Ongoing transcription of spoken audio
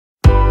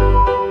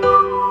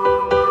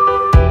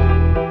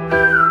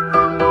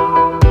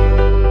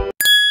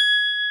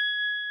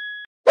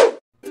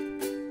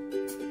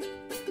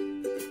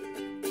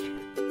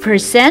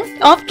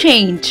Percent of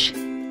change.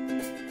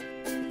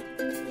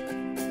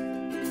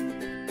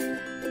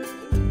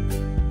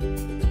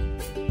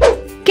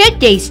 Good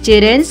day,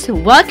 students.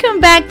 Welcome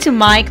back to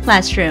my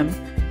classroom.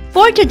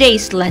 For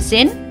today's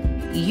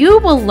lesson, you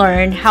will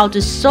learn how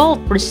to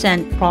solve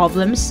percent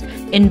problems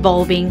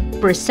involving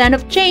percent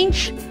of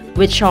change,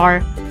 which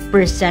are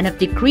percent of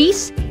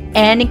decrease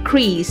and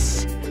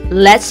increase.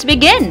 Let's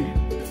begin.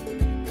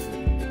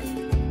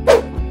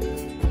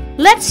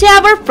 Let's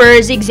have our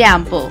first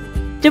example.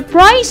 The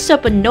price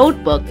of a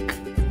notebook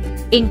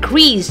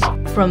increased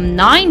from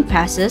 9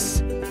 pesos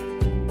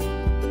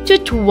to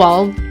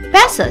 12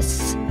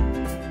 pesos.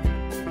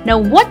 Now,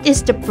 what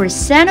is the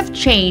percent of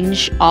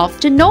change of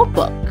the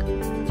notebook?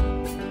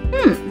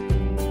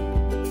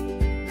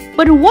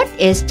 But what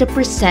is the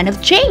percent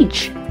of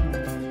change?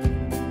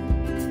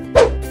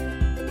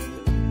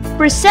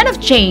 Percent of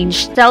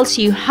change tells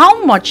you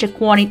how much a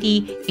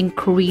quantity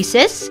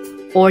increases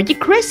or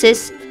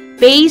decreases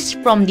based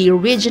from the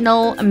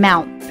original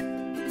amount.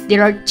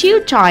 There are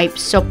two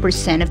types of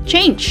percent of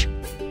change.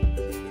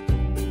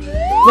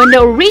 When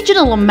the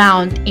original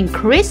amount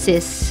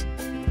increases,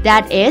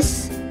 that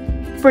is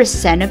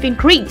percent of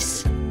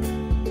increase.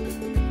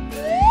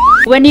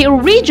 When the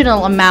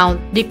original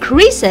amount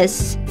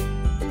decreases,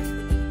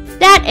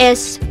 that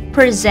is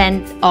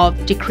percent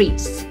of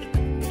decrease.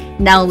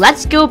 Now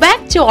let's go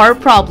back to our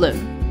problem.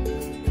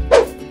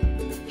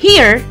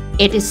 Here,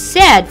 it is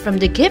said from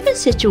the given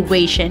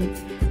situation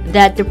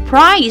that the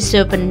price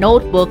of a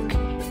notebook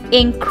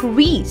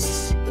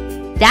increase.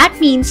 That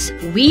means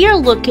we are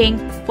looking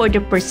for the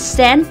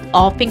percent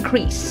of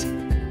increase.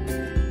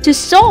 To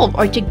solve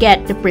or to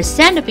get the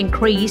percent of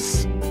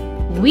increase,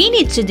 we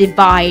need to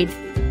divide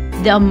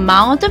the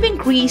amount of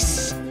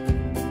increase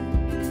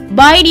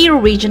by the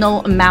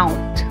original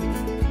amount.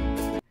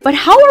 But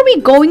how are we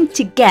going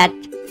to get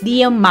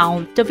the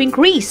amount of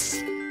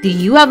increase? Do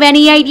you have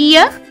any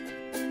idea?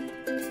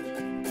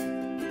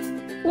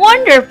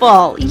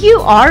 Wonderful!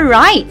 You are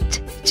right!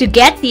 To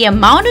get the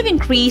amount of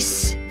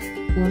increase,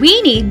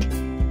 we need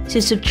to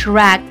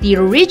subtract the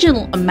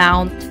original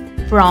amount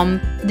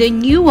from the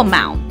new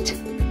amount.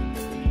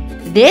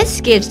 This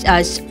gives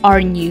us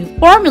our new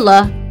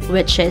formula,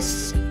 which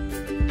is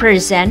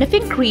percent of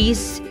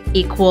increase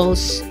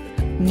equals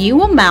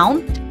new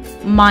amount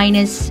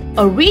minus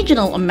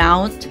original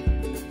amount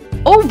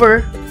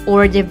over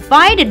or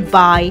divided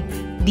by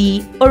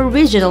the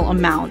original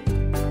amount.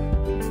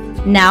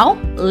 Now,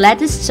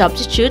 let us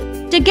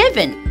substitute the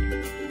given.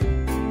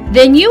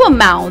 The new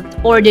amount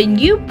or the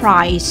new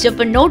price of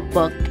a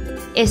notebook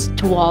is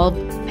 12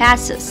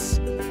 pesos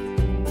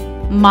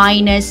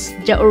minus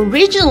the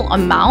original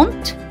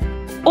amount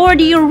or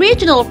the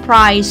original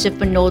price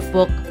of a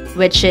notebook,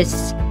 which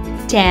is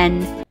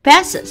 10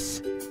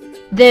 pesos,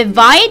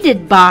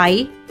 divided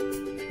by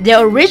the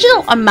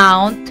original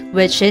amount,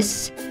 which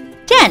is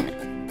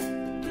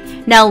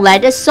 10. Now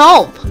let us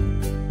solve.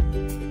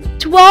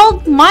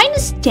 12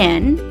 minus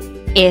 10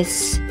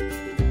 is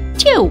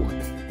 2,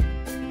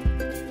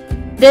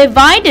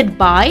 divided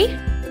by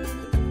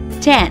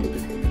 10.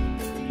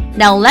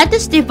 Now let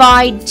us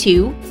divide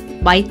 2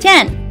 by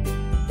 10.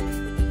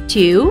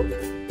 2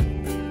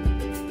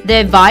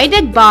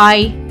 divided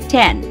by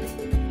 10.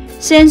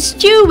 Since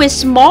 2 is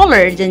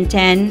smaller than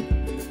 10,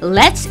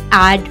 let's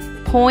add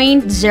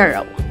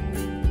 0.0.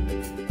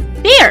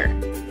 There!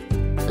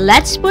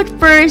 Let's put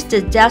first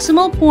the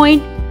decimal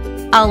point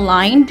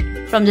aligned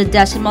from the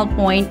decimal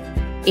point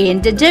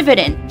in the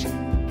dividend.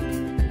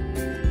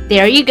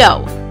 There you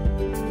go.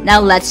 Now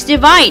let's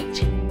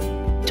divide.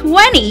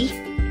 20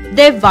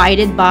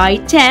 divided by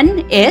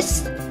 10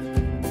 is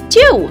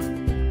 2.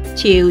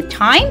 2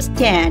 times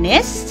 10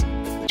 is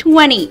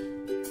 20.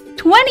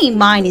 20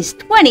 minus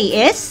 20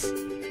 is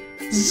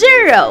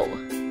 0.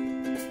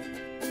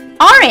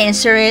 Our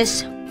answer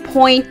is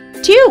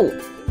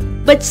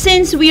 0.2. But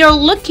since we are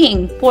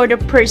looking for the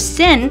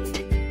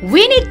percent,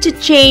 we need to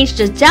change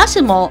the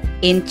decimal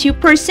into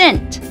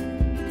percent.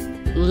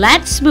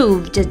 Let's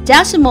move the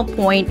decimal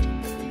point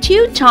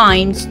 2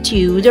 times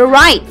to the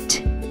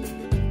right.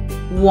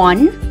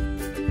 1,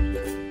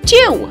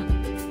 2.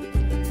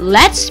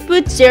 Let's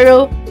put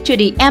 0 to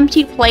the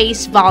empty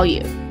place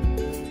value.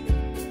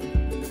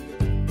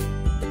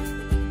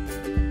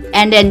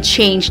 And then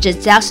change the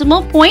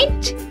decimal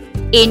point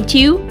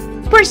into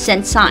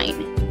percent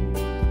sign.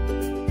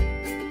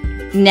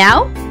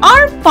 Now,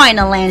 our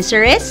final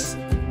answer is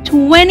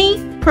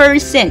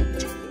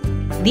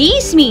 20%.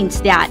 This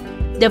means that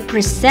the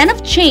percent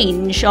of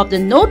change of the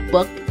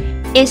notebook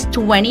is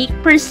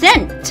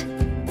 20%.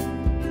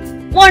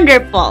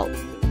 Wonderful!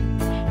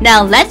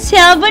 Now let's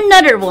have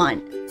another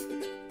one.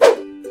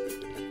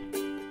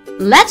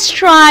 Let's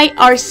try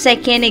our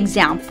second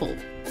example.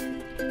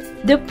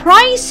 The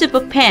price of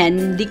a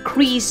pen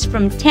decreased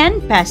from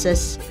 10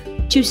 pesos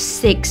to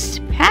 6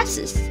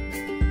 pesos.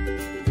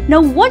 Now,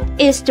 what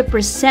is the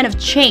percent of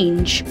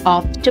change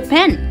of the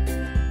pen?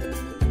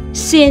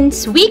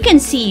 Since we can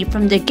see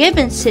from the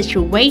given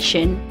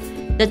situation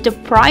that the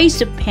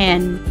price of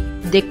pen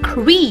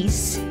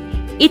decrease,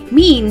 it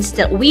means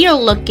that we are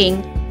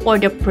looking or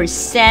the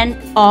percent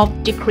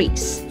of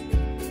decrease.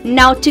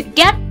 Now, to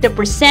get the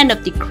percent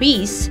of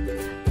decrease,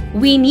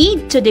 we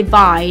need to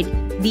divide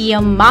the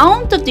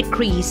amount of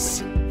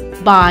decrease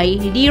by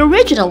the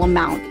original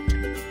amount.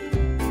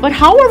 But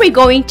how are we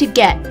going to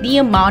get the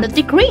amount of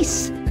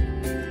decrease?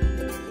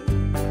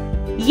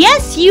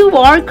 Yes, you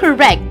are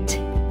correct.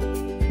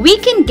 We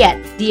can get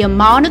the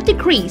amount of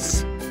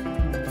decrease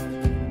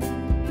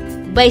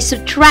by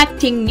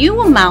subtracting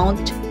new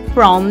amount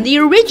from the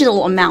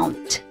original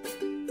amount.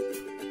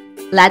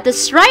 Let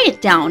us write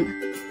it down.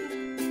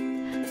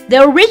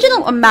 The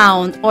original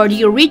amount or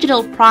the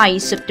original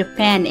price of the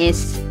pen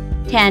is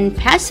 10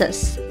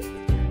 pesos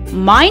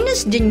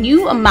minus the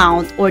new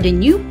amount or the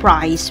new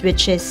price,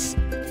 which is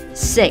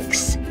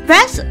 6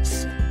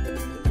 pesos,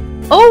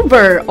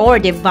 over or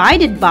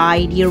divided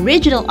by the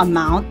original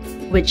amount,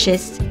 which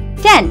is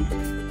 10.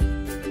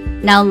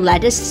 Now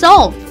let us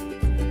solve.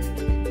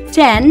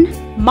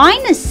 10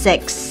 minus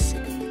 6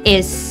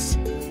 is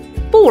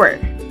 4,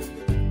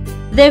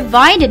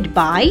 divided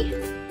by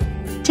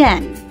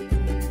 10.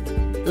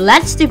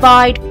 Let's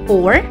divide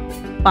 4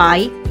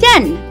 by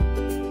 10.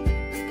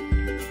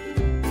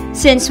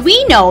 Since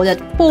we know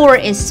that 4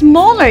 is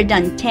smaller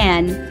than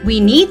 10, we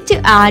need to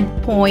add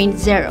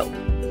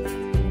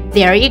 0.0.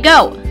 There you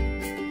go.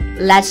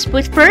 Let's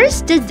put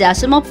first the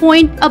decimal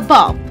point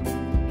above.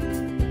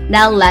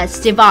 Now let's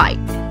divide.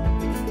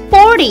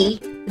 40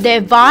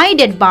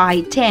 divided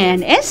by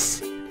 10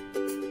 is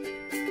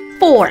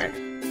 4.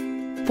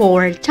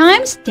 4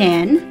 times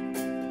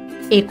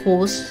 10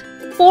 equals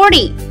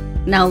 40.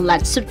 Now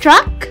let's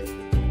subtract.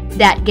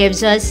 That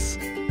gives us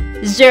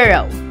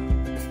 0.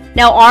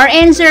 Now our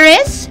answer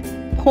is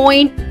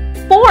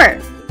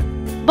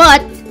 0.4.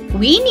 But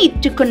we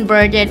need to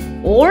convert it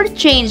or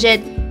change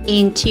it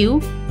into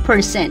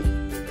percent.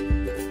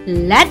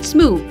 Let's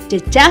move the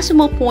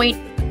decimal point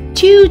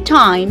 2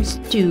 times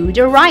to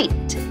the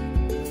right.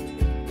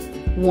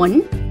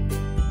 1,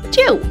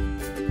 2.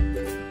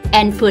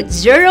 And put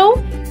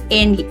 0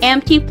 in the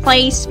empty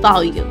place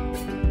value.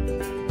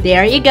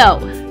 There you go.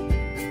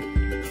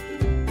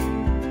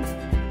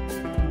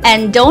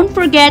 And don't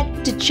forget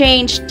to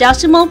change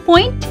decimal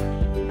point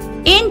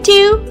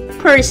into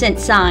percent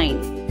sign.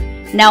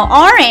 Now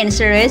our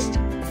answer is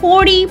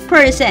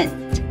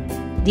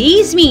 40%.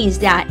 This means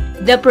that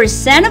the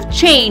percent of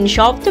change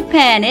of the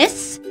pen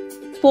is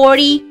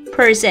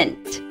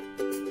 40%.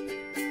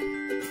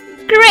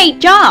 Great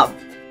job!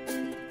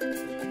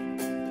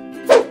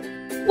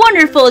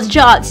 Wonderful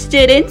job,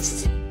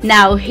 students!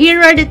 Now here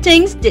are the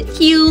things that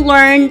you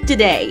learned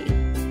today.